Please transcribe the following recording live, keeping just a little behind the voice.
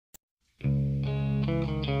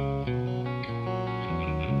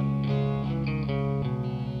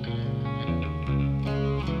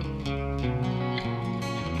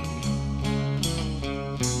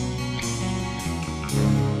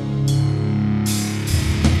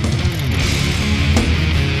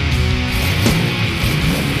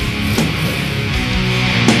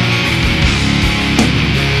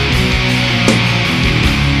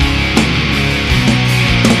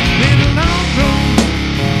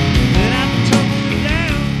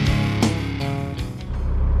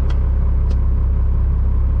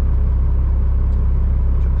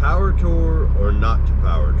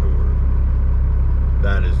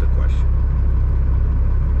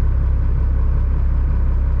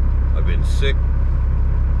Sick.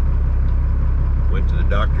 Went to the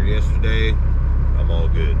doctor yesterday. I'm all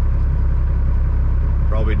good.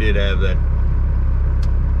 Probably did have that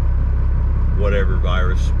whatever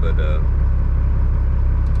virus, but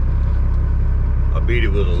I beat it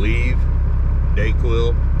with a leave,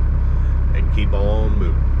 Dayquil, and keep on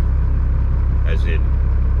moving. As in,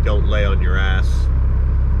 don't lay on your ass.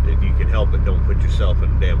 If you can help it, don't put yourself in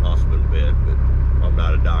a damn hospital bed. But I'm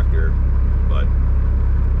not a doctor, but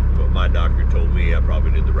what my doctor told me, I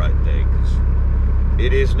probably did the right thing, because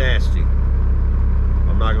it is nasty.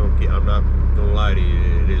 I'm not gonna lie to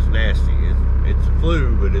you, it is nasty. It's a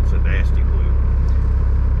flu, but it's a nasty flu.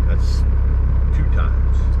 That's 2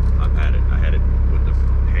 times I've had it. I had it when the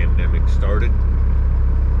pandemic started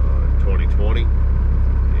in 2020,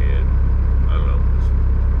 and I don't know,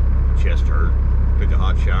 chest hurt. Took a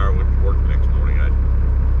hot shower, went to work the next morning. I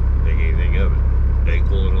didn't think anything of it.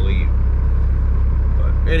 Dayquil and a leave.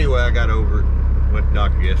 Anyway, I got over it. Went to the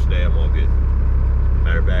doctor yesterday. I'm all good.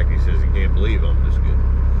 Matter of fact, he says he can't believe I'm this good.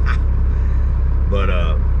 But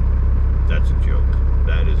that's a joke.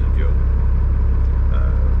 That is a joke.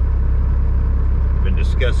 Been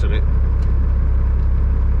discussing it.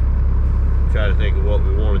 Try to think of what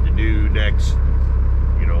we wanted to do next.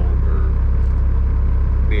 You know, for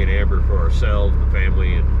me and Amber, for ourselves, the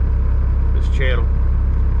family, and this channel.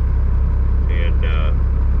 And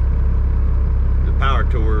the power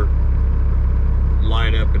tour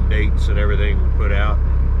lineup and dates and everything we put out,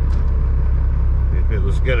 if it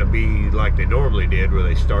was going to be like they normally did, where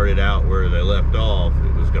they started out where they left off,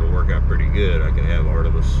 it was going to work out pretty good. I could have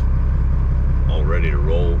Artemis all ready to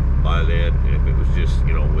roll by then, and if it was just,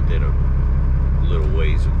 you know, within a little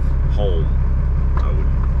ways of home, I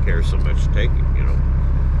wouldn't care so much to take it, you know.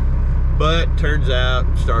 But turns out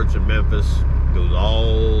it starts in Memphis, goes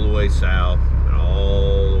all the way south,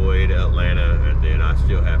 all the way to Atlanta, and then I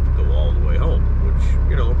still have to go all the way home, which,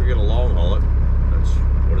 you know, if you're gonna long haul it, that's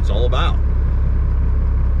what it's all about.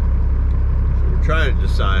 So we're trying to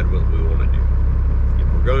decide what we want to do. If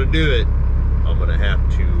we're gonna do it, I'm gonna have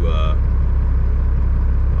to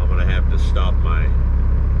stop my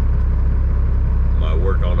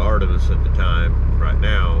work on Artemis at the time right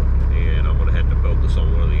now, and I'm gonna have to focus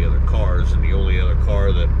on one of the other cars. And the only other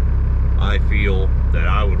car that I feel that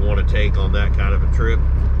I would want to take on that kind of a trip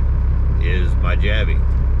is my Javi,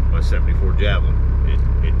 my 74 Javelin.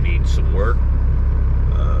 It needs some work.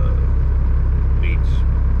 Needs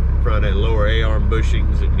front and lower A-arm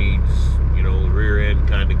bushings. It needs, you know, the rear end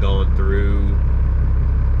kind of gone through.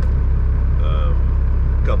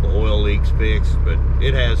 A couple oil leaks fixed, but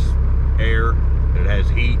it has air, it has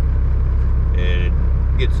heat, and it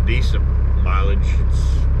gets decent mileage.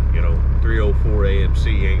 It's, you know, 304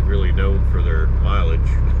 AMC ain't really known for their mileage,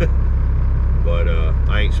 but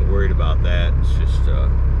I ain't so worried about that. It's just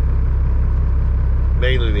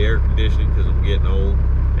mainly the air conditioning, because I'm getting old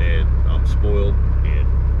and I'm spoiled. And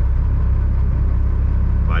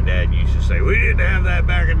my dad used to say, we didn't have that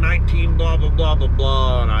back in 19 blah blah blah blah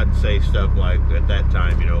blah, and I'd say stuff like, at that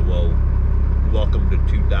time, you know, well, welcome to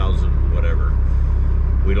 2000 whatever.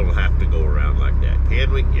 We don't have to go around like that,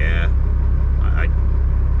 can we? Yeah,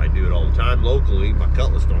 I do it all the time locally. My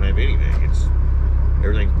Cutlass don't have anything.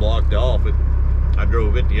 Everything's blocked off. I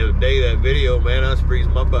drove it the other day, that video, man, I was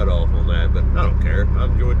freezing my butt off on that, but I don't care. I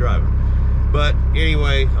enjoy driving. But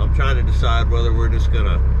anyway, I'm trying to decide whether we're just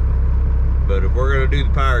gonna, but if we're gonna do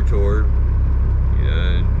the power tour,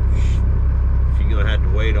 she's gonna have to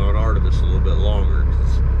wait on Artemis a little bit longer,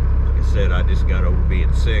 because like I said, I just got over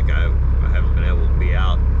being sick. I haven't been able to be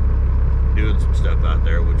out doing some stuff out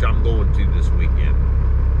there, which I'm going to this weekend.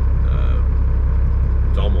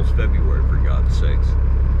 It's almost February, for God's sakes.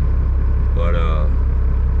 But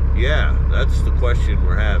yeah, that's the question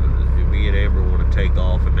we're having, is do me and Amber want to take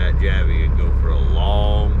off in that Javi and go for a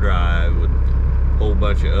long drive with a whole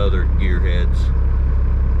bunch of other gearheads?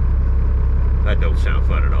 That don't sound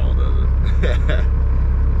fun at all, does it?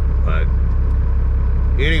 But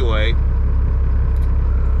anyway,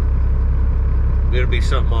 it'll be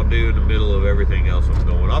something I'll do in the middle of everything else I'm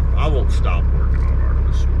going. I won't stop working on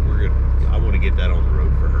Artemis. I want to get that on the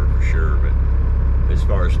road for her for sure. But as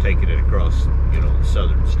far as taking it across, you know, the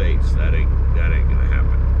southern states, that ain't gonna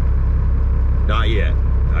happen. Not yet.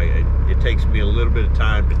 It takes me a little bit of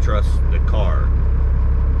time to trust the car.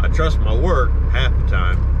 I trust my work half the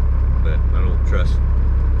time, but I don't trust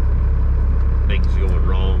things going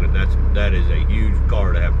wrong, and that is a huge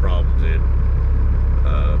car to have problems in.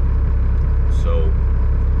 So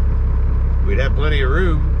we'd have plenty of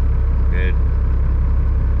room, and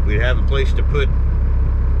we'd have a place to put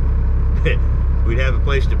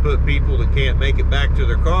people that can't make it back to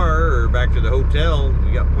their car or back to the hotel.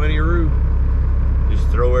 We got plenty of room. Just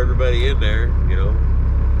throw everybody in there, you know.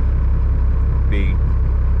 Be,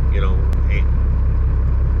 you know,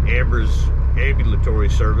 Amber's ambulatory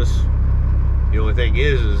service. The only thing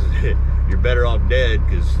is you're better off dead,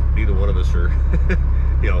 because neither one of us are,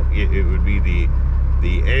 you know, it would be the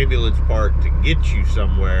ambulance part to get you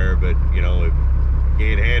somewhere, but, you know, if you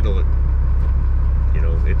can't handle it, you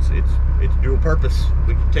know, it's dual purpose.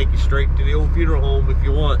 We can take you straight to the old funeral home if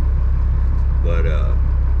you want. But,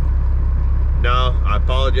 no, I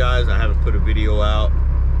apologize. I haven't put a video out,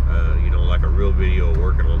 you know, like a real video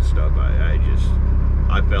working on stuff.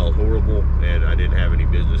 I felt horrible, and I didn't have any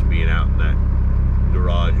business being out in that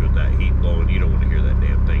garage with that heat blowing. You don't want to hear that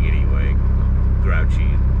damn thing anyway. Grouchy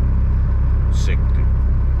and sick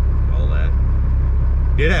and all that.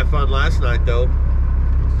 Did have fun last night though.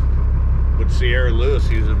 Went to see Aaron Lewis.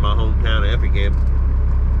 He was in my hometown of Effingham.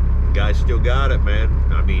 The guy still got it, man.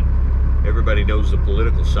 I mean, everybody knows the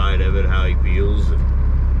political side of it, how he feels, and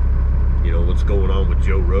you know what's going on with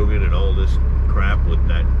Joe Rogan and all this crap with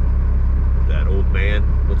that old man.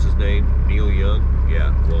 What's his name? Neil Young.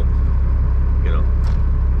 Yeah. Well, you know.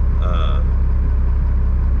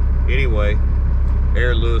 Anyway,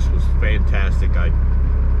 Aaron Lewis was fantastic. I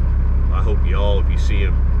hope y'all, if you see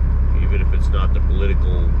him, even if it's not the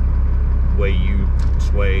political way you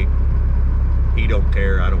sway, he don't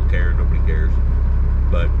care, I don't care, nobody cares.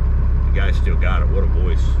 But the guy still got it. What a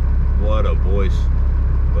voice. What a voice.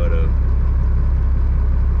 But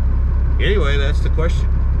anyway, that's the question.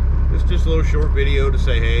 It's just a little short video to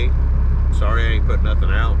say, hey, sorry I ain't put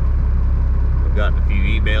nothing out. I've gotten a few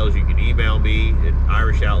emails. You can email me at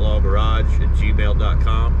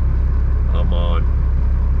irishoutlaw.garage@gmail.com. I'm on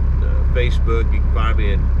Facebook. You can find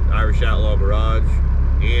me at Irish Outlaw Garage,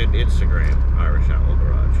 and Instagram, Irish Outlaw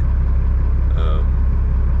Garage.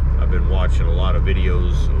 I've been watching a lot of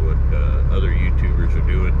videos of what other YouTubers are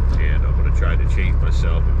doing, and I'm going to try to change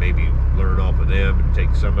myself and maybe learn off of them and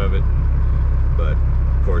take some of it. But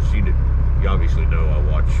of course, you obviously know I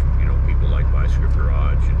watch, you know, people like My Script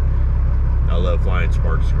Garage, and I love Flying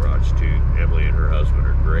Sparks Garage too. Emily and her husband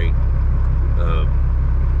are great.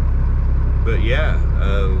 But yeah,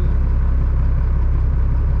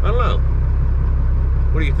 I don't know.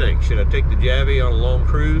 What do you think? Should I take the Javy on a long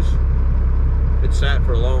cruise? It sat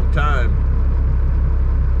for a long time.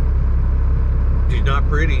 She's not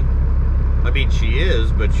pretty. I mean, she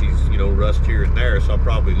is, but she's, you know, rust here and there, so I'll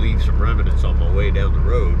probably leave some remnants on my way down the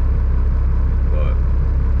road. But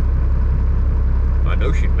I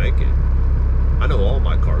know she'd make it. I know all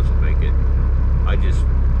my cars will make it.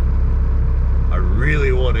 I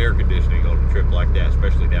really want air conditioning on a trip like that,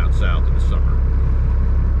 especially down south in the summer.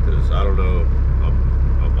 Because I don't know,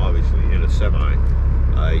 I'm obviously in a semi.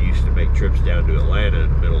 I used to make trips down to Atlanta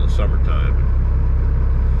in the middle of summertime.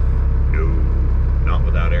 No, not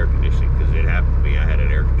without air conditioning, because it happened to me. I had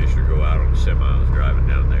an air conditioner go out on the semi I was driving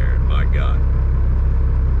down there, and my God,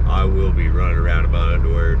 I will be running around in my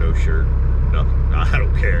underwear, no shirt, nothing. I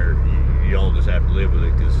don't care. Y'all just have to live with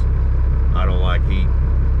it, because I don't like heat,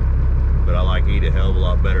 but I like heat a hell of a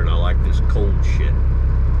lot better, and I like this cold shit.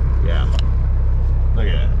 Yeah, look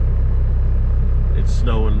at that. It's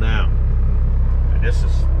snowing now, and this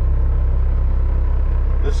is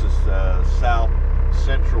south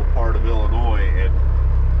central part of Illinois, and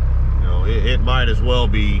you know it might as well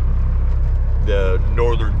be the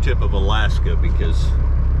northern tip of Alaska, because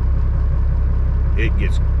it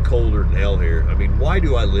gets colder than hell here. I mean, why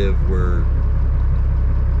do I live where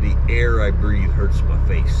the air I breathe hurts my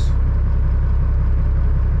face?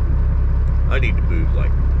 I need to move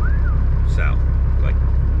like south, like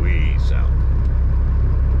way south.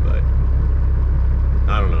 But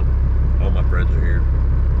I don't know. All my friends are here.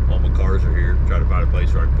 All my cars are here. Try to find a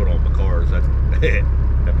place where I can put all my cars. That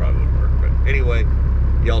probably wouldn't work. But anyway,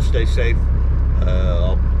 y'all stay safe.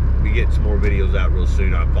 I'll be getting some more videos out real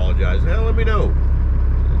soon. I apologize. Hell, let me know.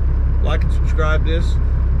 Like and subscribe this.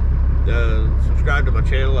 Subscribe to my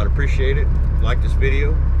channel. I'd appreciate it. Like this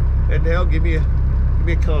video. And hell, give me a Give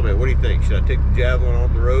me a comment. What do you think? Should I take the Javelin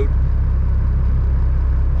on the road?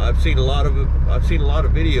 I've seen a lot of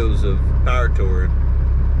videos of power touring.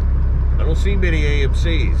 I don't see many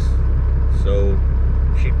AMCs, so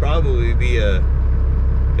she'd probably be an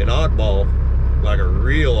oddball, like a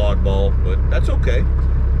real oddball, but that's okay.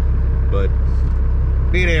 But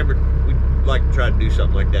me and Amber, we like to try to do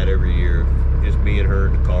something like that every year. Just me and her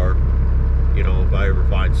in the car. You know, if I ever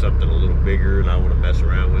find something a little bigger and I want to mess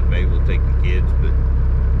around with, maybe we'll take the kids. But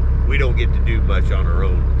we don't get to do much on our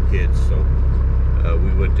own with the kids. So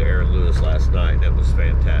we went to Aaron Lewis last night, and that was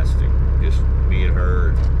fantastic. Just me and her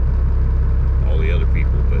and all the other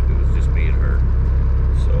people, but it was just me and her.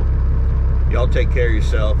 So y'all take care of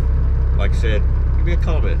yourself. Like I said, give me a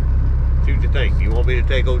comment. See what you think. You want me to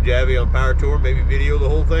take old Javi on power tour, maybe video the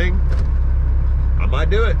whole thing? I might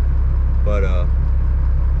do it. But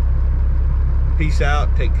peace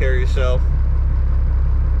out. Take care of yourself.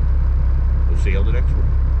 We'll see you on the next one.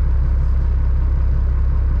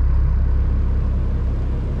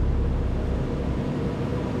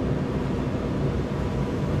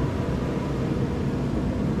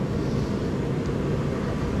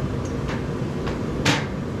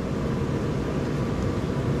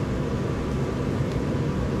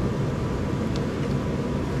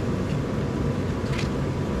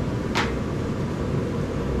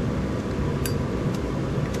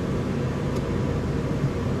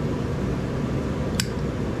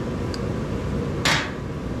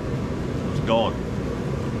 Gone.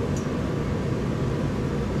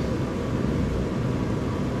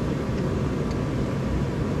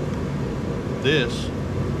 This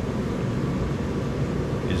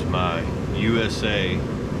is my USA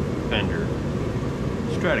Fender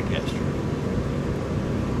Stratocaster.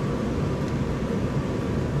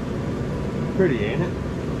 Pretty, ain't it?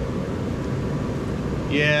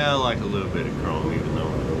 Yeah, I like a little bit of chrome, even though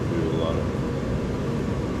I don't do a lot of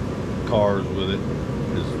cars with it.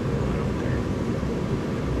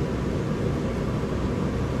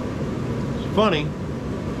 Funny,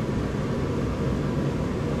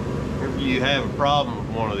 if you have a problem with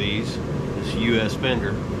one of these, this US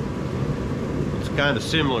Fender, it's kind of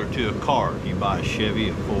similar to a car. If you buy a Chevy,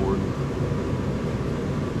 a Ford,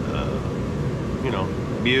 you know,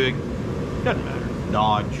 Buick, doesn't matter,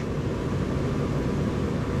 Dodge.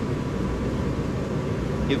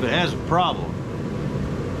 If it has a problem,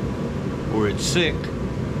 or it's sick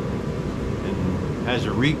and has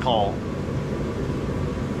a recall,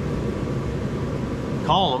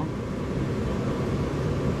 call them,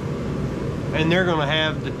 and they're going to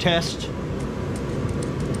have the test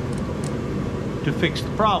to fix the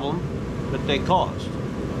problem that they caused.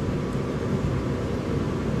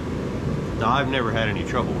 Now, I've never had any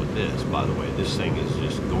trouble with this, by the way. This thing is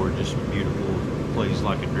just gorgeous, beautiful, plays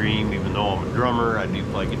like a dream. Even though I'm a drummer, I do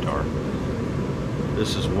play guitar.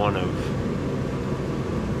 This is one of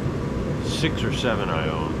 6 or 7 I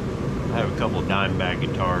own. I have a couple of dime-bag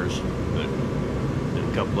guitars, but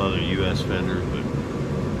a couple other US Fenders, but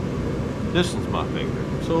this one's my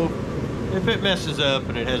favorite. So if it messes up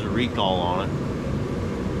and it has a recall on it,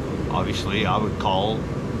 obviously I would call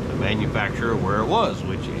the manufacturer where it was,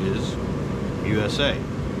 which is USA.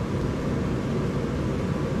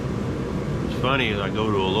 What's funny is I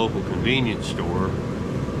go to a local convenience store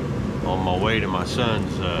on my way to my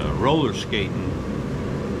son's roller skating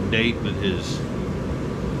date with his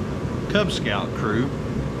Cub Scout crew.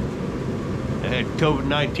 I had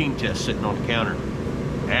COVID-19 tests sitting on the counter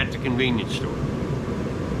at the convenience store.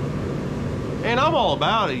 And I'm all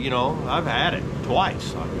about it, you know. I've had it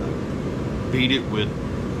twice. I beat it with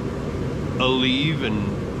Aleve and,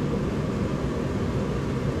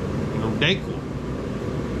 you know, Dayquil.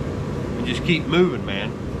 And just keep moving,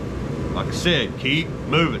 man. Like I said, keep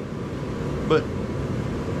moving. But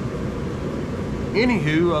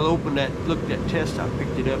anywho, I opened that, looked at that test, I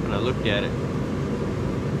picked it up and I looked at it.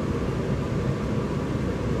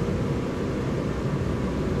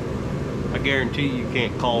 I guarantee you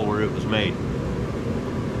can't call where it was made.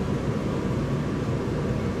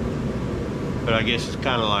 But I guess it's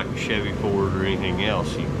kind of like a Chevy, Ford, or anything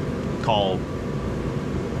else. You call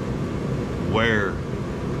where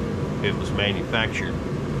it was manufactured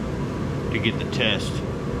to get the test.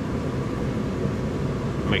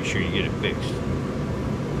 Make sure you get it fixed.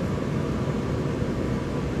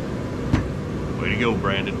 Way to go,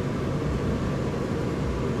 Brandon.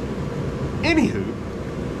 Anywho,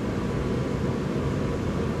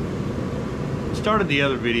 started the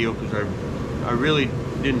other video because I really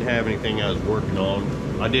didn't have anything I was working on.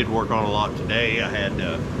 I did work on a lot today. I had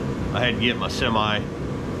to get my semi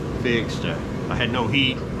fixed. I had no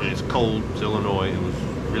heat and it's cold. It's Illinois. It was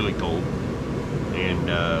really cold, and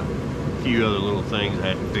few other little things I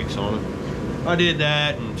had to fix on it. I did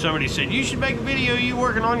that, and somebody said, you should make a video of you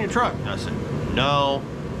working on your truck. And I said, no,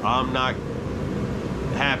 I'm not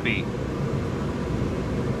happy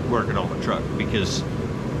working on my truck, because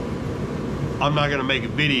I'm not gonna make a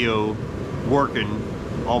video working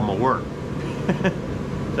on my work.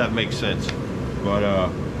 If that makes sense. But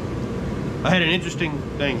I had an interesting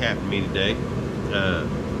thing happen to me today.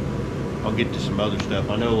 I'll get to some other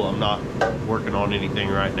stuff. I know I'm not working on anything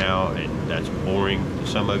right now, and that's boring to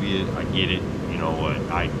some of you. I get it. You know what?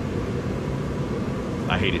 I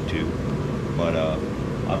hate it too. But I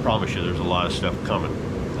promise you, there's a lot of stuff coming.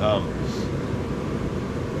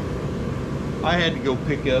 I had to go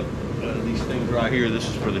pick up these things right here. This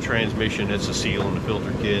is for the transmission. It's a seal and the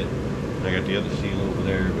filter kit. And I got the other seal over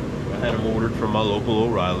there. But I had them ordered from my local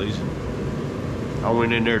O'Reilly's. I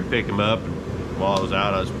went in there to pick them up, and while I was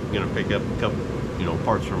out, I was going to pick up a couple, you know,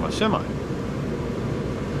 parts for my semi.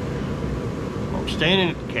 I'm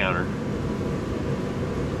standing at the counter,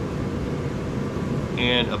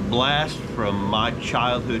 and a blast from my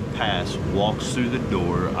childhood past walks through the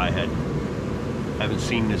door. I haven't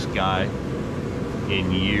seen this guy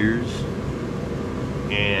in years,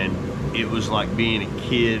 and it was like being a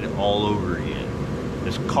kid all over again.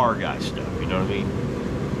 This car guy stuff, you know what I mean?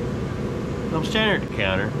 I'm standing at the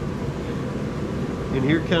counter, and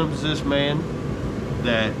here comes this man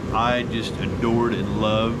that I just adored and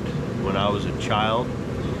loved when I was a child.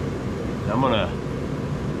 I'm gonna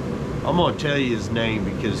tell you his name,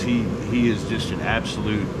 because he is just an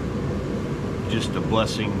absolute, just a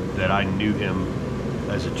blessing that I knew him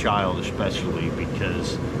as a child, especially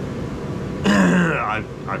because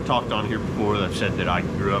I've talked on here before that I've said that I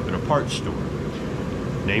grew up in a parts store.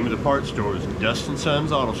 Name of the parts store is Dust &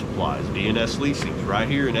 Sons Auto Supplies, DNS Leasings, right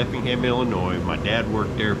here in Effingham, Illinois. My dad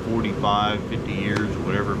worked there 45, 50 years, or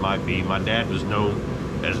whatever it might be. My dad was known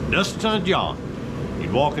as Dust & Sons John.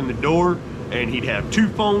 He'd walk in the door, and he'd have two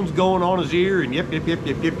phones going on his ear, and yip, yip, yip,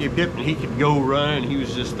 yip, yip, yip, yip, and he could go run, and he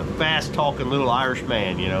was just a fast-talking little Irish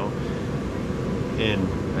man, you know. And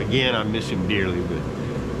again, I miss him dearly, but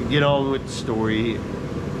to get on with the story,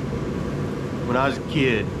 when I was a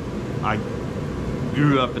kid, I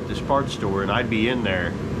grew up at this parts store, and I'd be in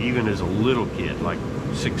there even as a little kid, like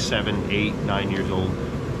 6, 7, 8, 9 years old,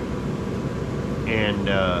 and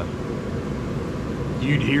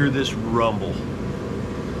you'd hear this rumble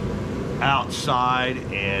outside,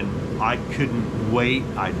 and I couldn't wait.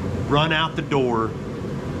 I'd run out the door,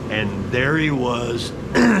 and there he was.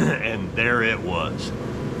 And there it was.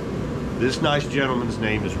 This nice gentleman's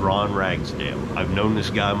name is Ron Ragsdale. I've known this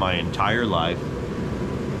guy my entire life,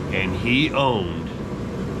 and he owned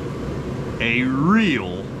a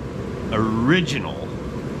real, original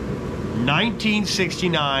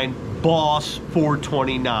 1969 Boss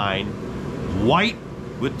 429, white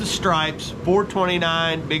with the stripes,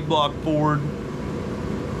 429, big block Ford.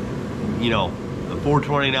 You know, the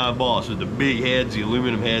 429 Boss with the big heads, the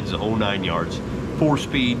aluminum heads, the whole 9 yards.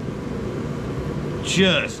 4-speed,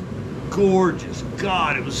 just gorgeous.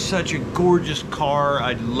 God, it was such a gorgeous car.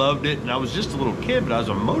 I loved it, and I was just a little kid, but I was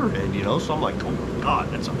a motorhead, you know, so I'm like, oh my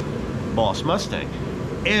God, that's a Boss Mustang.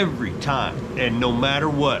 Every time, and no matter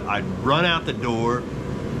what, I'd run out the door,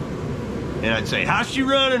 and I'd say, how's she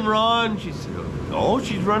running, Ron? She said, oh,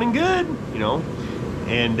 she's running good, you know.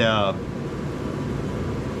 And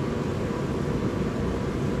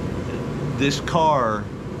this car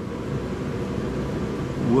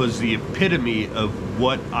was the epitome of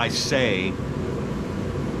what I say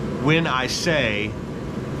when I say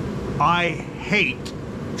I hate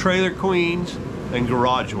trailer queens and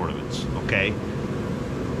garage ornaments, okay?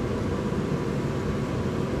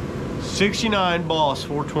 69 Boss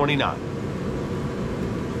 429.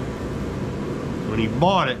 When he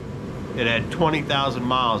bought it, it had 20,000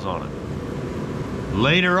 miles on it.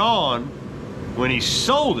 Later on, when he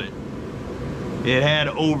sold it, it had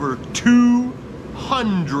over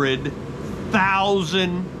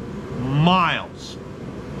 200,000 miles.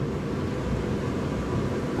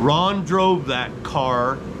 Ron drove that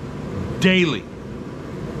car daily.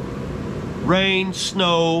 Rain,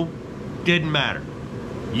 snow, didn't matter.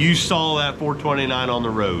 You saw that 429 on the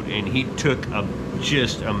road, and he took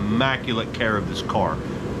just immaculate care of this car.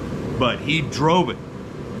 But he drove it.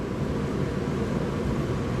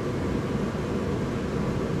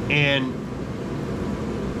 And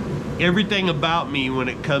everything about me when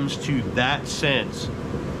it comes to that sense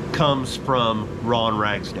comes from Ron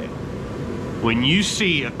Ragsdale. When you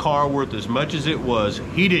see a car worth as much as it was,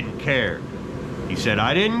 he didn't care. He said,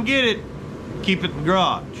 I didn't get it, keep it in the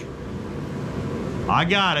garage. I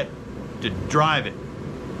got it to drive it.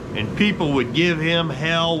 And people would give him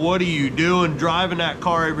hell. What are you doing driving that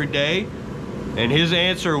car every day? And his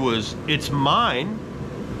answer was, it's mine,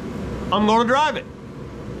 I'm gonna drive it.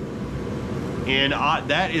 And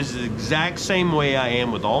that is the exact same way I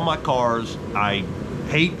am with all my cars. I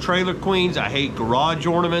hate trailer queens, I hate garage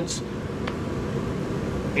ornaments.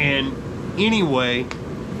 And anyway,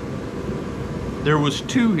 there was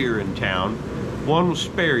two here in town. One was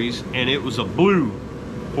Sperry's, and it was a blue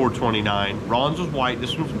 429. Ron's was white,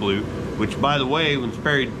 this one's blue, which, by the way, when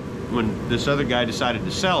this other guy decided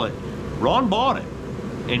to sell it, Ron bought it,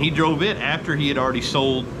 and he drove it after he had already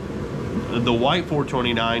sold the white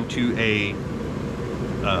 429 to a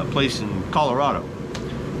place in Colorado.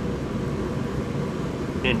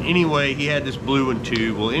 And anyway, he had this blue one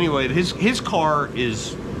too. Well, anyway, his car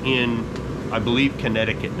is in, I believe,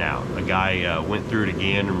 Connecticut now. A guy went through it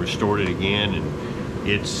again and restored it again, and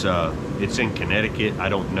it's in Connecticut. I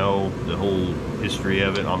don't know the whole history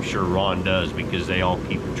of it. I'm sure Ron does, because they all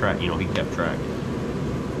keep track. You know, he kept track.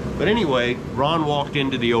 But anyway, Ron walked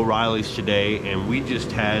into the O'Reillys today, and we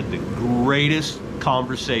just had the greatest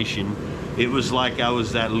conversation. It was like I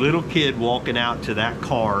was that little kid walking out to that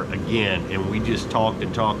car again, and we just talked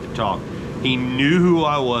and talked and talked. He knew who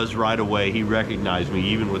I was right away. He recognized me,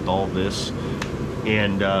 even with all this.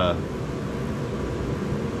 And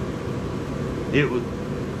it was,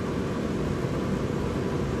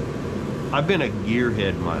 I've been a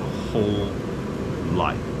gearhead my whole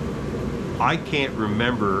life. I can't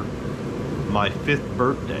remember my 5th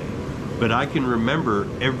birthday, but I can remember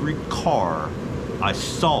every car I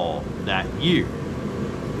saw that year.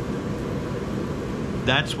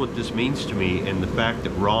 That's what this means to me, and the fact that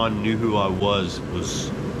Ron knew who I was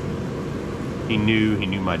he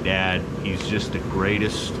knew my dad. He's just the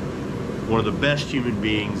greatest, one of the best human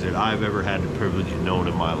beings that I've ever had the privilege of knowing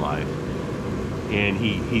in my life. And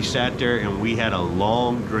he sat there, and we had a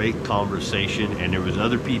long, great conversation, and there was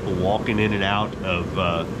other people walking in and out of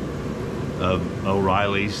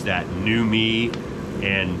O'Reilly's that knew me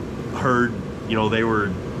and heard, you know,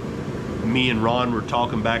 me and Ron were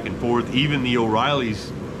talking back and forth. Even the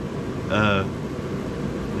O'Reilly's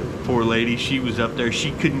poor lady, she was up there,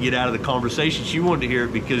 she couldn't get out of the conversation. She wanted to hear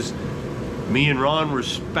it because me and Ron were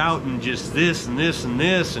spouting just this and this and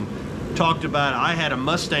this, and talked about, I had a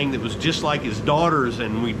Mustang that was just like his daughter's,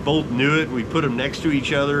 and we both knew it. We put them next to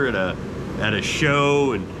each other at a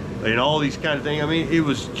show, and all these kind of things. I mean, it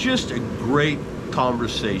was just a great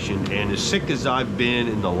conversation. And as sick as I've been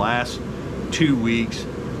in the last 2 weeks,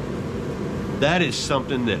 that is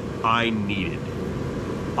something that I needed.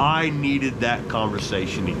 I needed that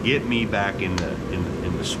conversation to get me back in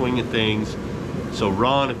the swing of things. So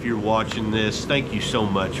Ron, if you're watching this, thank you so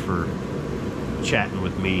much for chatting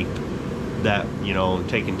with me. That, you know,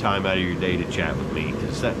 taking time out of your day to chat with me,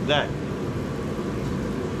 because that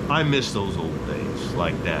I miss those old days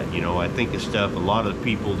like that. You know, I think of stuff, a lot of the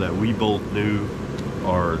people that we both knew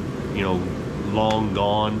are, you know, long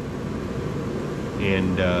gone.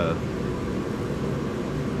 And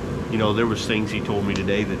you know, there was things he told me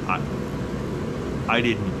today that I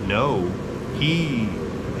didn't know. He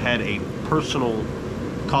had a personal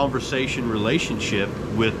conversation relationship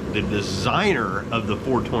with the designer of the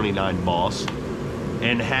 429 Boss,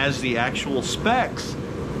 and has the actual specs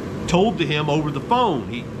told to him over the phone.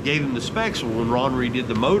 He gave him the specs when Ron redid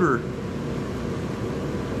the motor,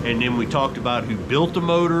 and then we talked about who built the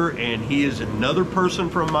motor. And he is another person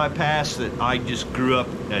from my past that I just grew up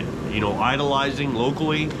at, you know, idolizing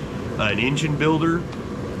locally, an engine builder.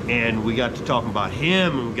 And we got to talking about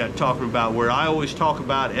him, and we got talking about where I always talk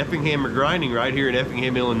about Effingham Grinding right here in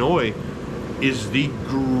Effingham, Illinois, is the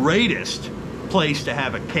greatest place to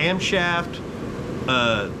have a camshaft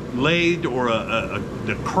lathe or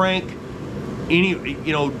the crank. You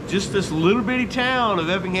know, just this little bitty town of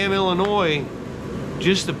Effingham, Illinois,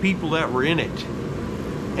 just the people that were in it.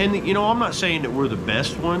 And, you know, I'm not saying that we're the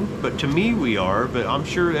best one, but to me we are. But I'm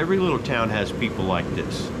sure every little town has people like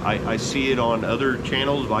this. I see it on other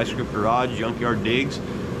channels, Vice Grip Garage, Junkyard Digs,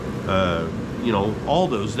 you know, all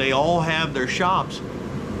those. They all have their shops.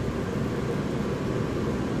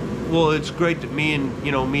 Well, it's great that me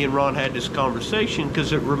and Ron had this conversation,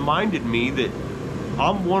 because it reminded me that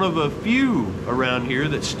I'm one of a few around here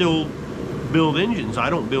that still build engines. I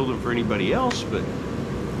don't build them for anybody else, but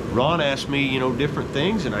Ron asked me, you know, different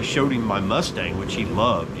things, and I showed him my Mustang, which he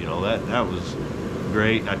loved. You know, that was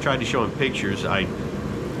great. I tried to show him pictures. I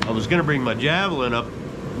was going to bring my Javelin up,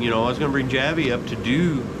 you know, I was going to bring Javy up to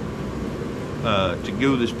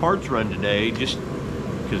go this parts run today, just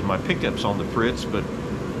because my pickup's on the fritz, but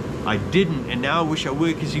I didn't, and now I wish I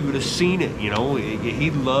would, because he would have seen it. You know,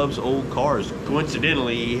 he loves old cars.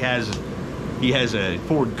 Coincidentally, he has a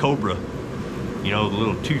Ford Cobra You know, the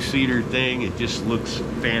little 2-seater thing, it just looks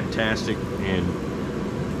fantastic.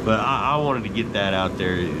 But I wanted to get that out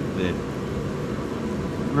there, that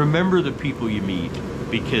remember the people you meet,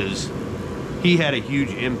 because he had a huge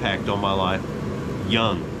impact on my life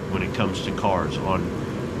young when it comes to cars, on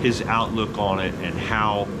his outlook on it, and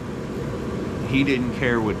how he didn't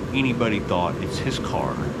care what anybody thought. It's his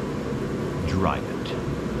car. Drive it.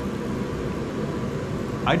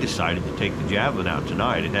 I decided to take the Javelin out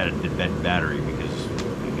tonight. It had a dead battery because it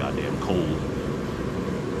was goddamn cold.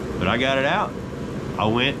 But I got it out. I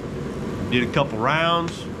went, did a couple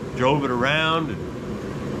rounds, drove it around, and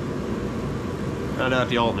found out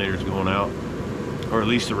the alternator's going out. Or at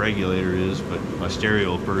least the regulator is, but my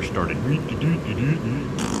stereo first started,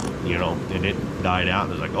 you know, and it died out.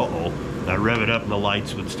 And I was like, uh-oh. And I rev it up and the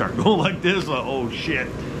lights would start going like this. Like, oh shit,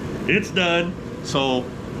 it's done. So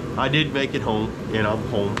I did make it home, and I'm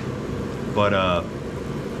home. But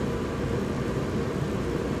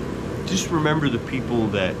just remember the people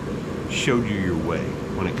that showed you your way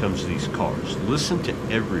when it comes to these cars. Listen to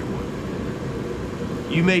everyone.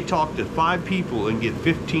 You may talk to 5 people and get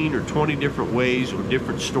 15 or 20 different ways or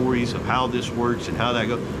different stories of how this works and how that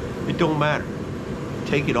goes. It don't matter.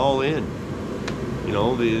 Take it all in. You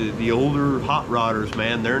know, the older hot rodders,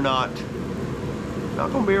 man, they're not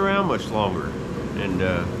going to be around much longer. And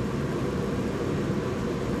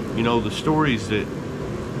you know, the stories that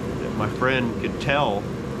my friend could tell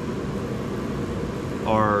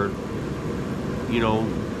are, you know,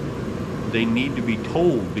 they need to be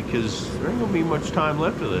told, because there ain't gonna be much time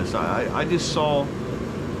left of this. I just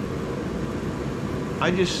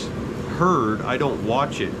heard, I don't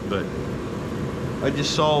watch it, but I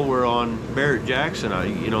just saw where on Barrett Jackson,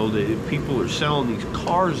 you know, the people are selling these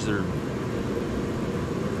cars. They're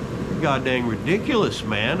god dang ridiculous,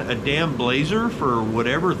 man. A damn Blazer for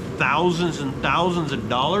whatever, thousands and thousands of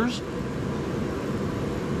dollars.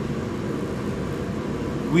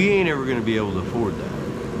 We ain't ever gonna be able to afford that.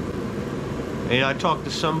 And I talked to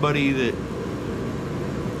somebody that,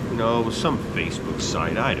 you know, it was some Facebook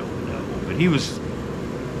site, I don't know, but he was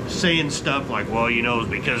saying stuff like, well, you know, it's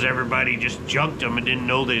because everybody just junked them and didn't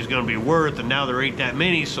know they was going to be worth, and now there ain't that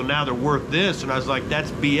many, so now they're worth this. And I was like, that's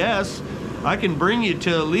BS. I can bring you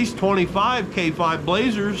to at least 25 K5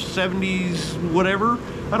 Blazers, 70s, whatever.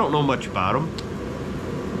 I don't know much about them,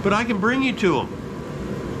 but I can bring you to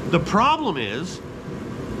them. The problem is,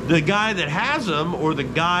 the guy that has them, or the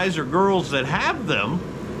guys or girls that have them,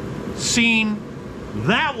 seen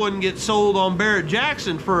that one get sold on Barrett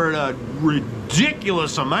Jackson for a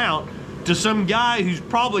ridiculous amount to some guy who's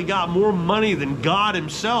probably got more money than God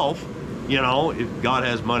himself. You know, if God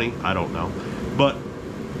has money, I don't know. But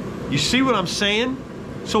you see what I'm saying?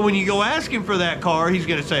 So when you go ask him for that car, he's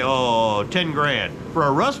going to say, oh, 10 grand. For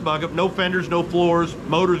a rust bucket, no fenders, no floors,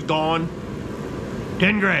 motor's gone,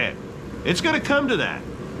 10 grand. It's going to come to that.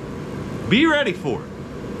 Be ready for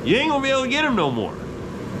it. You ain't gonna be able to get him no more.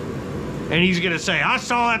 And he's gonna say, I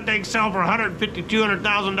saw that thing sell for $150,000,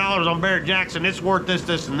 $200,000 on Barrett Jackson. It's worth this,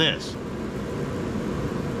 this, and this.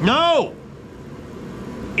 No,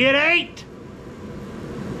 it ain't.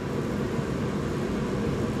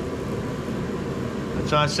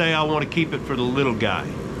 That's why I say I want to keep it for the little guy.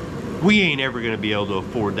 We ain't ever gonna be able to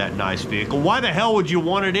afford that nice vehicle. Why the hell would you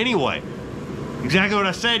want it anyway? Exactly what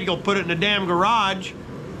I said. You're gonna put it in the damn garage.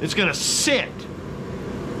 It's gonna sit.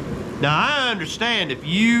 Now I understand if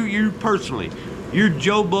you personally, you're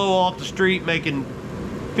Joe Blow off the street making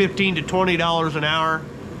 $15 to $20 an hour,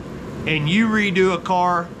 and you redo a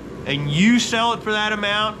car and you sell it for that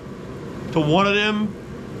amount to one of them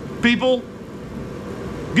people,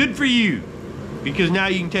 good for you. Because now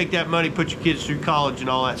you can take that money, put your kids through college and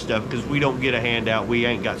all that stuff, because we don't get a handout. We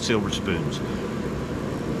ain't got silver spoons.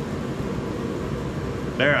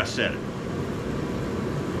 There, I said it.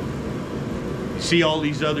 See all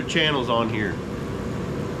these other channels on here,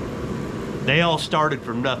 they all started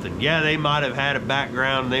from nothing. Yeah, they might have had a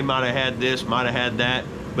background, they might have had this, might have had that,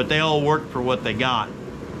 but they all worked for what they got.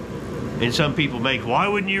 And some people make, why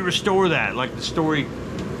wouldn't you restore that? Like the story,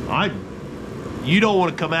 you don't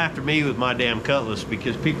want to come after me with my damn Cutlass,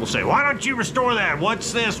 because people say, why don't you restore that?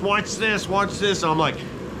 What's this? What's this? What's this? And I'm like,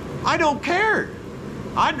 I don't care.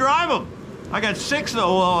 I drive them. I got 6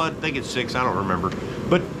 though. Well, I think it's 6. I don't remember.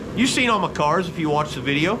 But you've seen all my cars if you watch the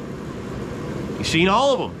video. You've seen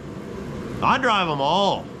all of them. I drive them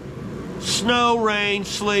all. Snow, rain,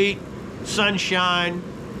 sleet, sunshine.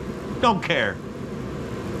 Don't care.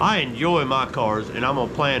 I enjoy my cars, and I'm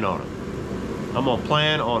gonna plan on it. I'm gonna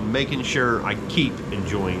plan on making sure I keep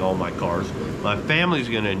enjoying all my cars. My family's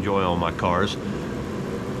gonna enjoy all my cars.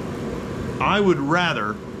 I would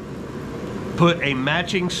rather put a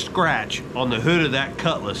matching scratch on the hood of that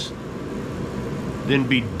Cutlass than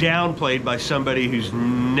be downplayed by somebody who's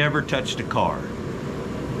never touched a car.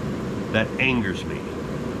 That angers me.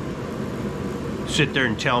 Sit there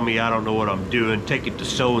and tell me I don't know what I'm doing, take it to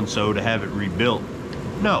so-and-so to have it rebuilt.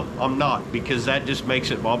 No, I'm not, because that just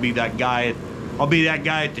makes it, I'll be that guy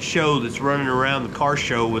at the show that's running around the car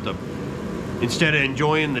show with a, instead of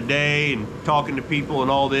enjoying the day and talking to people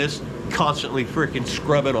and all this, constantly freaking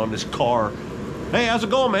scrubbing on this car. Hey, how's it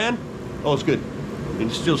going, man? Oh, it's good. And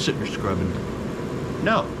you're still sitting there scrubbing.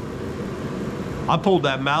 No. I pulled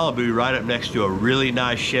that Malibu right up next to a really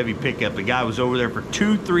nice Chevy pickup. The guy was over there for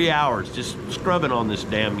 2-3 hours just scrubbing on this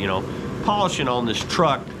damn, you know, polishing on this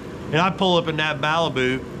truck. And I pull up in that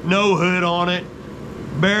Malibu, no hood on it,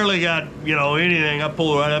 barely got, you know, anything. I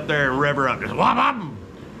pull right up there and rev her up. Just whop, whop.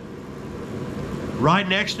 Right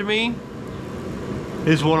next to me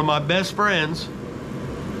is one of my best friends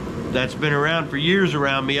that's been around for years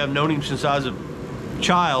around me. I've known him since I was a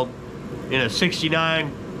child, in a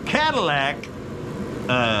 69 Cadillac,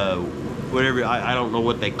 whatever, I don't know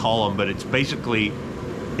what they call them, but it's basically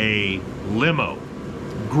a limo.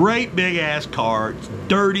 Great big ass car. It's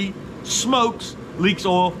dirty, smokes, leaks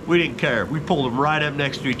oil. We didn't care. We pulled them right up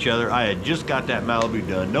next to each other. I had just got that Malibu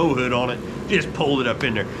done, no hood on it, just pulled it up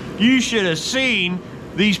in there. You should have seen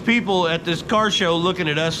these people at this car show looking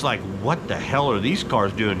at us like, what the hell are these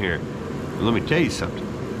cars doing here? And let me tell you something.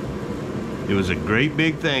 It was a great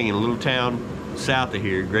big thing in a little town south of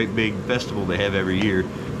here, great big festival they have every year.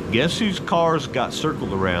 Guess whose cars got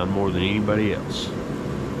circled around more than anybody else?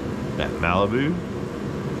 That Malibu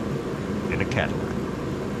and a Cadillac.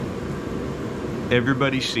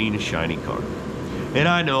 Everybody's seen a shiny car. And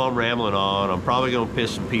I know I'm rambling on. I'm probably going to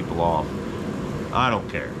piss some people off. I don't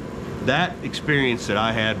care. That experience that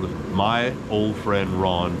I had with my old friend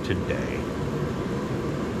Ron today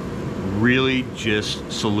really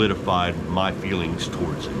just solidified my feelings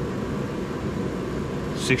towards it.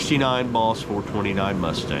 69 Boss 429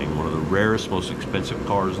 Mustang, one of the rarest, most expensive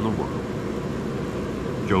cars in the world.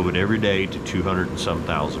 Drove it every day to 200 and some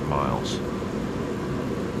thousand miles.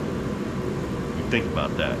 You think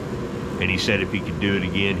about that. And he said if he could do it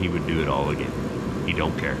again, he would do it all again. He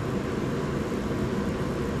don't care.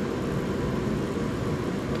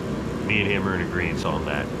 Me and him are in agreement on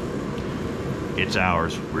that. It's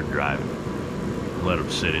ours, we're driving. Let them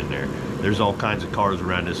sit in there. There's all kinds of cars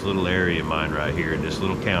around this little area of mine right here in this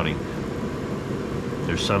little county.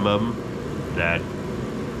 There's some of them that,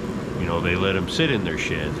 you know, they let them sit in their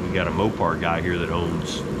sheds. We got a Mopar guy here that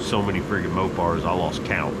owns so many friggin' Mopars, I lost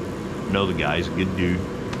count. Know the guy, he's a good dude.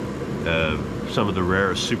 Some of the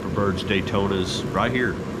rarest Superbirds, Daytonas, right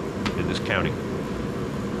here in this county.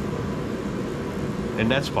 And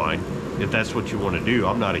that's fine. If that's what you want to do,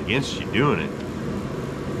 I'm not against you doing it.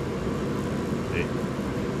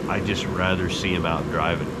 I just rather see them out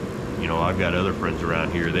driving. You know, I've got other friends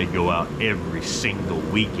around here, they go out every single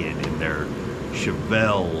weekend in their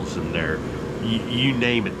Chevelles and their, you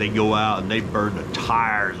name it, they go out and they burn the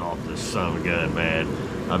tires off this son of a gun, man.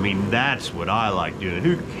 I mean, that's what I like doing.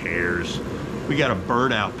 Who cares? We got a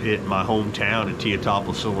burnout pit in my hometown in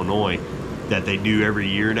Teotopolis, Illinois, that they do every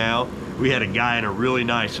year now. We had a guy in a really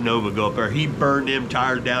nice Nova go up there. He burned them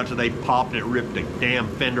tires down till they popped and it ripped the damn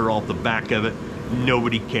fender off the back of it.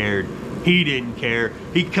 Nobody cared. He didn't care.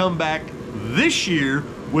 He come back this year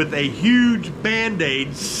with a huge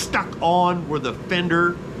Band-Aid stuck on where the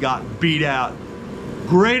fender got beat out.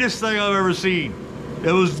 Greatest thing I've ever seen.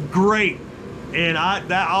 It was great. And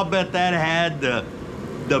I'll bet that had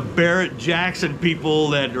the Barrett Jackson people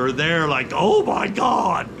that are there like, oh my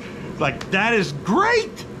God. Like, that is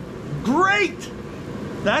great. Great.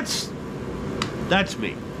 That's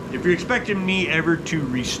me. If you're expecting me ever to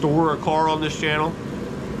restore a car on this channel,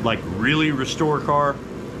 like really restore a car,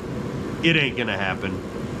 it ain't gonna happen.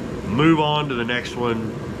 Move on to the next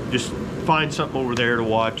one. Just find something over there to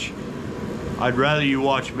watch. I'd rather you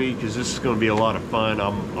watch me because this is gonna be a lot of fun.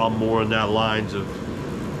 I'm more in that lines of,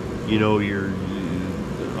 you know,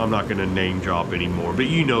 I'm not gonna name drop anymore, but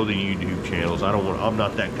you know the YouTube channels. I'm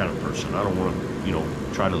not that kind of person. I don't want to, you know,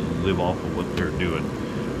 try to live off of what they're doing.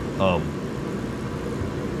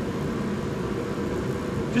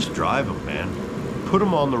 Just drive them, man. Put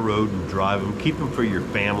them on the road and drive them. Keep them for your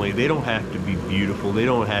family. They don't have to be beautiful. They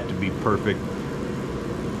don't have to be perfect.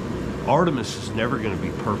 Artemis is never going to be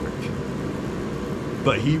perfect,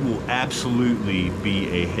 but he will absolutely be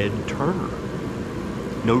a head turner.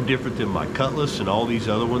 No different than my Cutlass and all these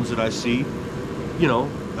other ones that I see. You know,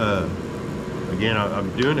 again,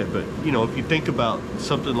 I'm doing it, but you know, if you think about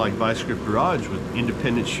something like Vice Grip Garage with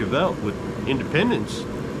Independence Chevelle,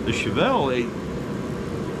 the Chevelle,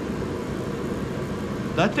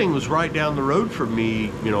 that thing was right down the road from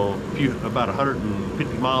me, you know, about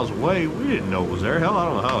 150 miles away. We didn't know it was there. Hell, I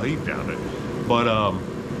don't know how he found it. But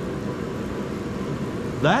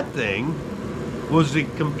that thing was a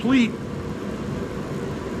complete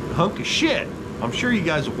hunk of shit. I'm sure you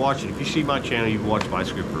guys have watched it. If you see my channel, you've watched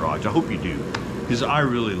Vice Grip Garage. I hope you do, because I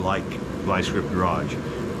really like Vice Grip Garage.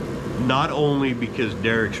 Not only because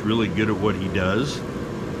Derek's really good at what he does,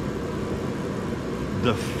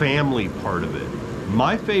 the family part of it.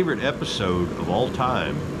 My favorite episode of all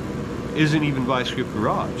time isn't even Vice Grip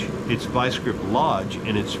Garage. It's Vice Grip Lodge,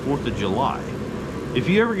 and it's 4th of July. If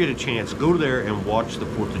you ever get a chance, go there and watch the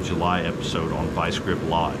 4th of July episode on Vice Grip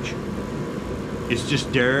Lodge. It's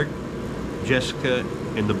just Derek, Jessica,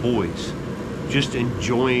 and the boys just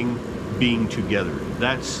enjoying being together.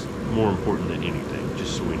 That's more important than anything,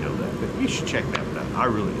 just so we know that. But you should check that one out. I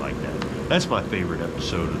really like that. That's my favorite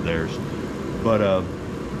episode of theirs. But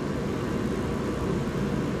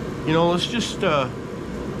you know, let's just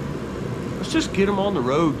get them on the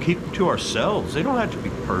road, keep them to ourselves. They don't have to be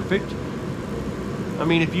perfect. I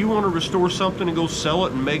mean, if you want to restore something and go sell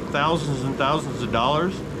it and make thousands and thousands of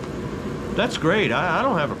dollars, that's great. I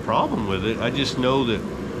don't have a problem with it. I just know that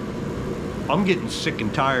I'm getting sick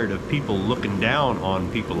and tired of people looking down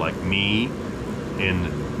on people like me and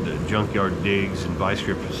the Junkyard Digs and Vice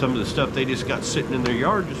Grip. Some of the stuff they just got sitting in their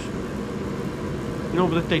yard, just, you know,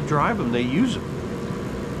 but they drive them, they use them.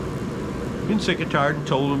 Been sick and tired and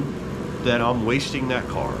told them that I'm wasting that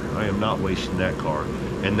car. I am not wasting that car.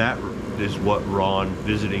 And that is what Ron,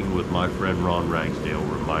 visiting with my friend Ron Ragsdale,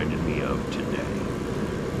 reminded me of today.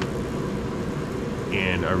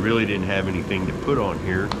 And I really didn't have anything to put on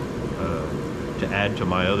here to add to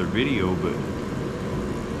my other video, but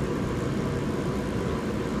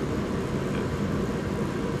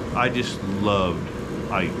I just loved,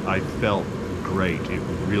 I felt great. It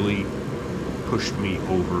really pushed me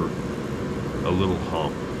over a little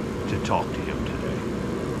hump to talk to him today.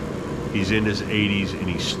 He's in his 80s and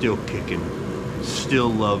he's still kicking, still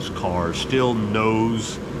loves cars, still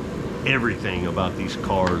knows everything about these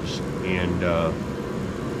cars, and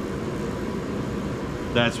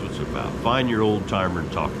that's what it's about. Find your old timer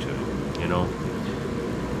and talk to him, you know.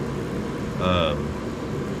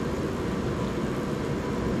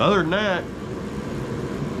 Other than that,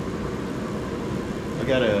 I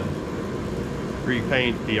got to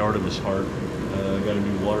repaint the Artemis Heart. I got a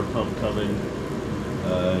new water pump coming.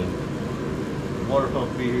 Water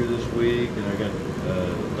pump will be here this week, and I got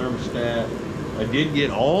the thermostat. I did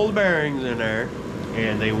get all the bearings in there,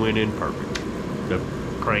 and they went in perfect. The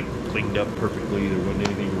crank cleaned up perfectly. There wasn't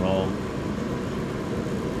anything wrong.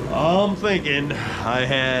 I'm thinking I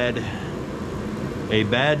had a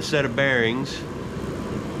bad set of bearings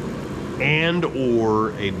and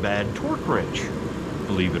or a bad torque wrench,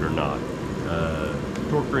 believe it or not.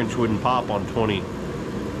 Torque wrench wouldn't pop on 20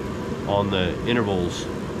 on the intervals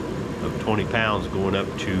of 20 pounds going up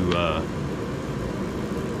to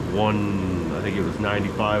I think it was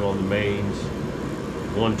 95 on the mains,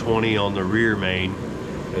 120 on the rear main,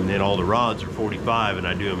 and then all the rods are 45, and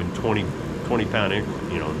I do them in 20 pound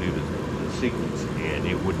increments, you know, do the sequence, and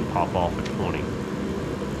it wouldn't pop off at 20.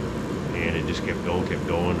 And it just kept going,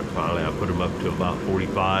 and finally I put them up to about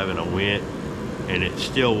 45, and I went, and it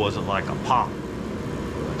still wasn't like a pop.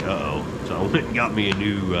 Like, uh-oh. So I went and got me a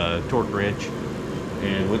new torque wrench,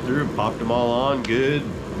 and went through and popped them all on good.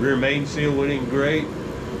 Rear main seal went in great.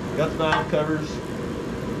 Got the valve covers.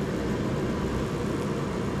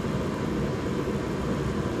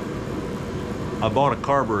 I bought a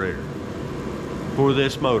carburetor for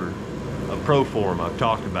this motor, a Proform. I've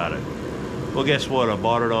talked about it. Well, guess what? I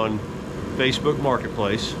bought it on Facebook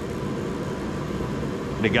Marketplace.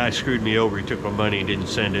 And the guy screwed me over. He took my money and didn't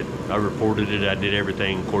send it. I reported it. I did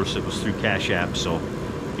everything. Of course, it was through Cash App, so,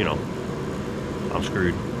 you know, I'm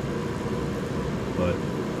screwed. But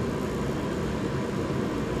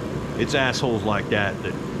it's assholes like that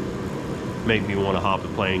that make me want to hop a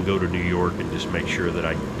plane, go to New York, and just make sure that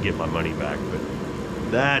I get my money back. But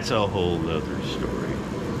that's a whole nother story.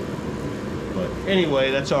 But anyway,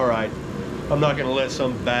 that's all right. I'm not going to let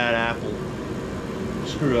some bad apple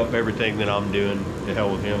screw up everything that I'm doing. To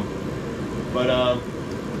hell with him. But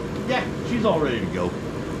yeah, she's all ready to go.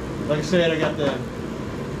 Like I said, I got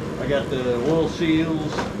the oil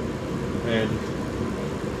seals and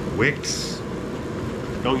wicks.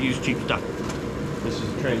 Don't use cheap stuff. This is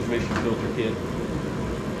a transmission filter kit.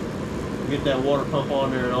 Get that water pump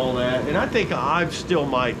on there and all that. And I think I still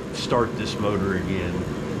might start this motor again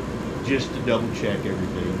just to double check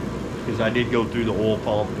everything. Because I did go through the oil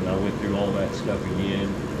pump and I went through all that stuff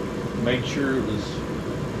again. Made sure it was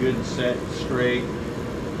good and set and straight.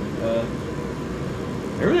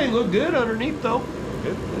 Everything looked good underneath though.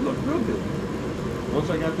 It looked real good. Once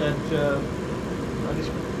I got that, I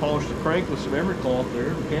just polished the crank with some emery cloth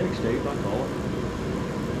there, mechanics tape, I call it.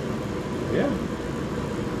 Yeah.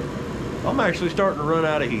 I'm actually starting to run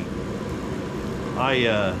out of heat.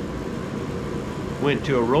 I went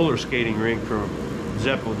to a roller skating rink for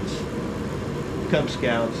Zeppelin's Cub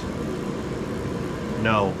Scouts.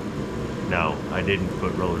 No, I didn't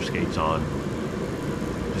put roller skates on.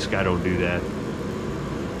 This guy don't do that.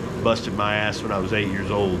 Busted my ass when I was 8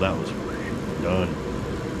 years old. That was done.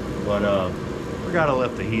 But forgot I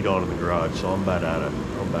left the heat on in the garage, so I'm about out of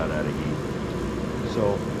heat.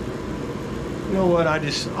 So you know what?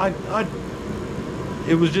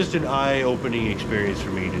 It was just an eye-opening experience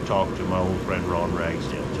for me to talk to my old friend Ron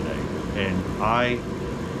Ragsdale today, and I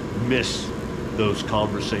miss those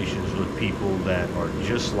conversations with people that are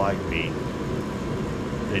just like me,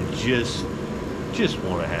 that just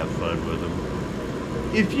want to have fun with them.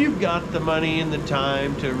 If you've got the money and the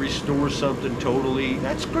time to restore something totally,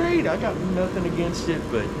 that's great. I got nothing against it,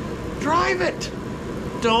 but drive it.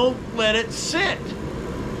 Don't let it sit.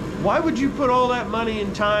 Why would you put all that money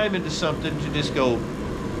and time into something to just go,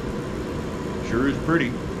 sure is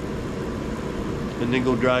pretty, and then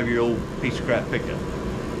go drive your old piece of crap pickup?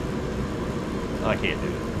 I can't do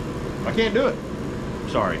it. I can't do it.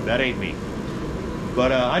 Sorry, that ain't me.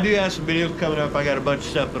 But I do have some videos coming up. I got a bunch of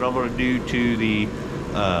stuff that I'm going to do to the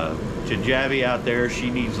to Javi out there. She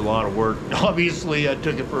needs a lot of work. Obviously, I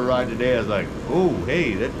took it for a ride today. I was like, oh,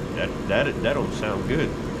 hey, that don't sound good.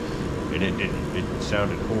 And it didn't. It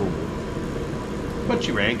sounded horrible. But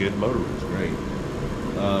she ran good. The motor was great.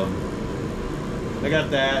 I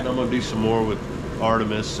got that, and I'm going to do some more with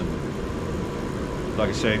Artemis, and like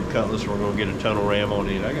I said, Cutlass. We're going to get a tunnel ram on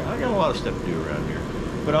it. I got a lot of stuff to do around here.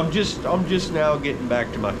 But I'm just now getting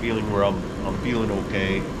back to my feeling where I'm feeling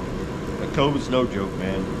okay. COVID's no joke,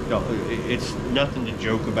 man. No, it's nothing to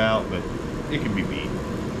joke about, but it can be beat.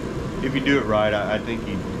 If you do it right, I think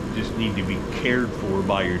you just need to be cared for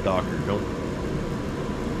by your doctor.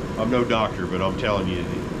 I'm no doctor, but I'm telling you,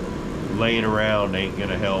 laying around ain't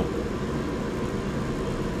gonna help.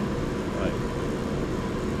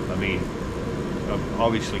 I mean,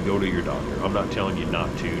 obviously go to your doctor. I'm not telling you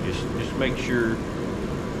not to. Just make sure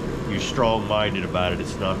you're strong-minded about it.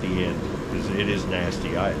 It's not the end, because it is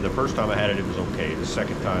nasty. The first time I had it, it was okay. The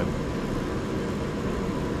second time,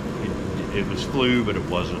 it was flu, but it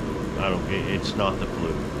wasn't. It's not the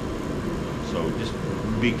flu. So just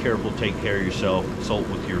be careful. Take care of yourself. Consult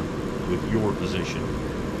with your physician.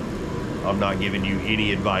 I'm not giving you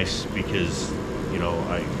any advice because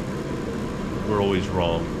we're always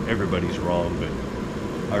wrong. Everybody's wrong, but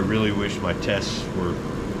I really wish my tests were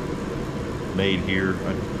made here.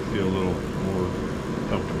 I'd feel a little more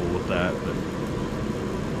comfortable with that. But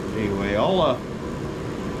anyway, I'll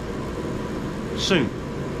soon.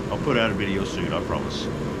 I'll put out a video soon, I promise.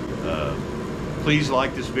 Please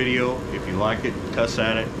like this video. If you like it, cuss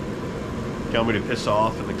at it. Tell me to piss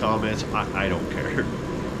off in the comments. I don't care.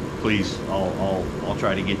 Please, I'll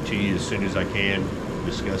try to get to you as soon as I can.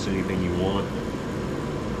 Discuss anything you want.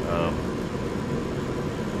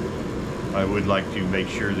 I would like to make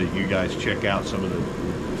sure that you guys check out some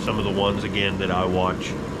of the ones again that I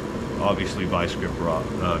watch. Obviously, Vice Grip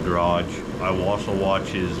Garage. I also watch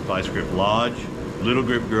his Vice Grip Lodge, Little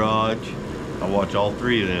Grip Garage. I watch all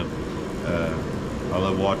three of them. I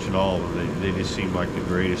love watching all of them. They just seem like the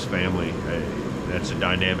greatest family. That's a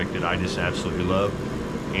dynamic that I just absolutely love.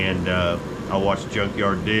 And I watch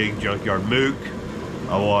Junkyard Dig, Junkyard Mook.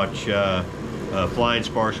 I watch Flying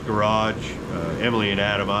Sparks Garage. Emily and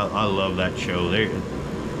Adam, I love that show. They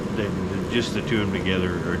just the two of them together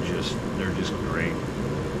are they're just great.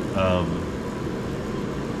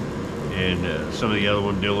 And some of the other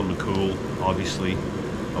one, Dylan McCool, obviously.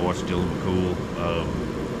 I watch Dylan McCool.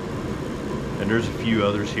 And there's a few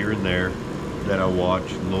others here and there that I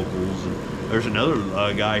watch, locals. And there's another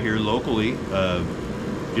guy here locally,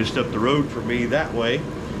 just up the road from me that way.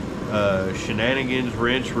 Shenanigans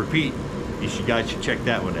Wrench Repeat. You guys should check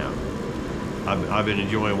that one out. I've been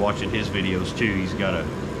enjoying watching his videos too.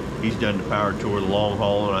 He's done the power tour, the long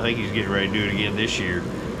haul, and I think he's getting ready to do it again this year.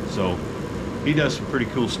 So he does some pretty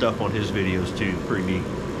cool stuff on his videos too. Pretty neat.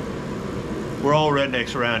 We're all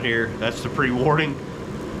rednecks around here. That's the pre-warning.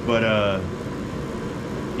 But I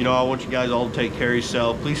want you guys all to take care of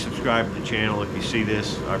yourself. Please subscribe to the channel if you see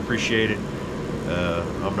this. I appreciate it.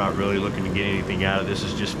 I'm not really looking to get anything out of this.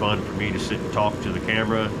 It's just fun for me to sit and talk to the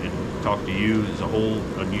camera and talk to you as a whole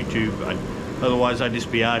on YouTube. Otherwise, I'd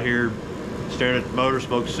just be out here staring at the motor,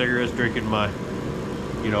 smoking cigarettes, drinking my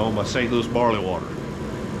St. Louis barley water.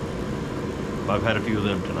 I've had a few of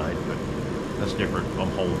them tonight, but That's different. I'm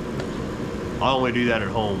home. I only do that at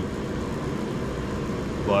home.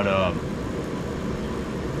 But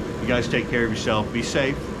you guys take care of yourself. Be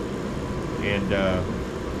safe. And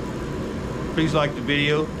please like the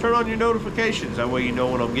video. Turn on your notifications. That way you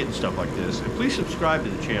know when I'm getting stuff like this. And please subscribe to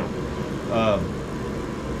the channel.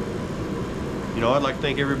 You know, I'd like to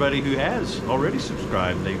thank everybody who has already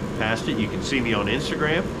subscribed. They've passed it. You can see me on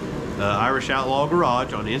Instagram, Irish Outlaw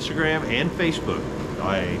Garage on Instagram and Facebook.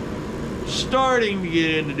 I'm starting to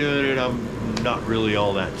get into doing it. I'm not really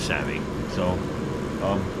all that savvy. So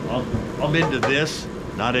I'm into this,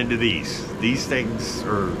 not into these. These things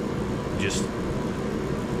are just,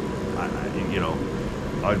 you know,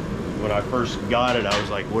 when I first got it, I was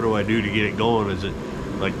like, what do I do to get it going? Is it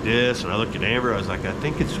like this? And I looked at Amber, I was like, I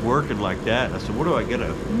think it's working like that. And I said, what do I get?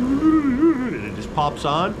 And it just pops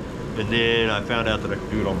on. And then I found out that I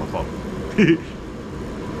could do it on my phone.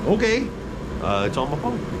 Okay, it's on my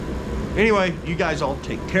phone. Anyway, you guys all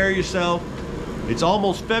take care of yourself. It's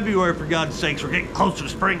almost February, for God's sakes. We're getting close to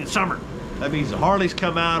spring and summer. That means the Harleys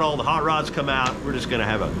come out, all the hot rods come out. We're just gonna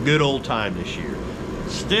have a good old time this year.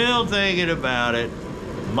 Still thinking about it.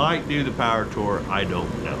 Might do the power tour, I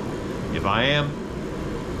don't know. If I am,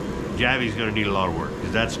 Javy's gonna need a lot of work,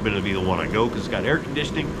 because that's gonna be the one I go, because it's got air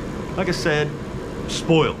conditioning. Like I said,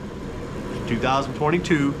 spoiled. It's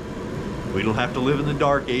 2022. We don't have to live in the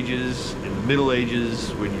dark ages, in the middle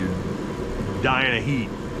ages, when you're dying of heat.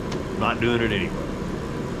 Not doing it anyway.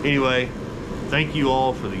 Anyway, thank you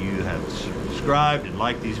all for you that have subscribed and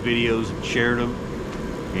liked these videos and shared them.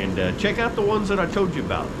 And check out the ones that I told you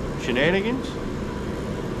about. Shenanigans,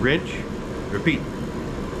 Wrench, Repeat.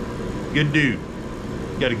 Good dude.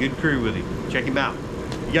 Got a good crew with him. Check him out.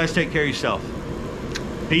 You guys take care of yourself.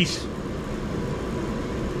 Peace.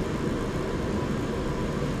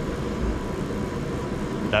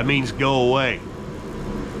 That means go away.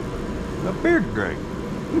 A beard drink.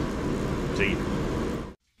 See you.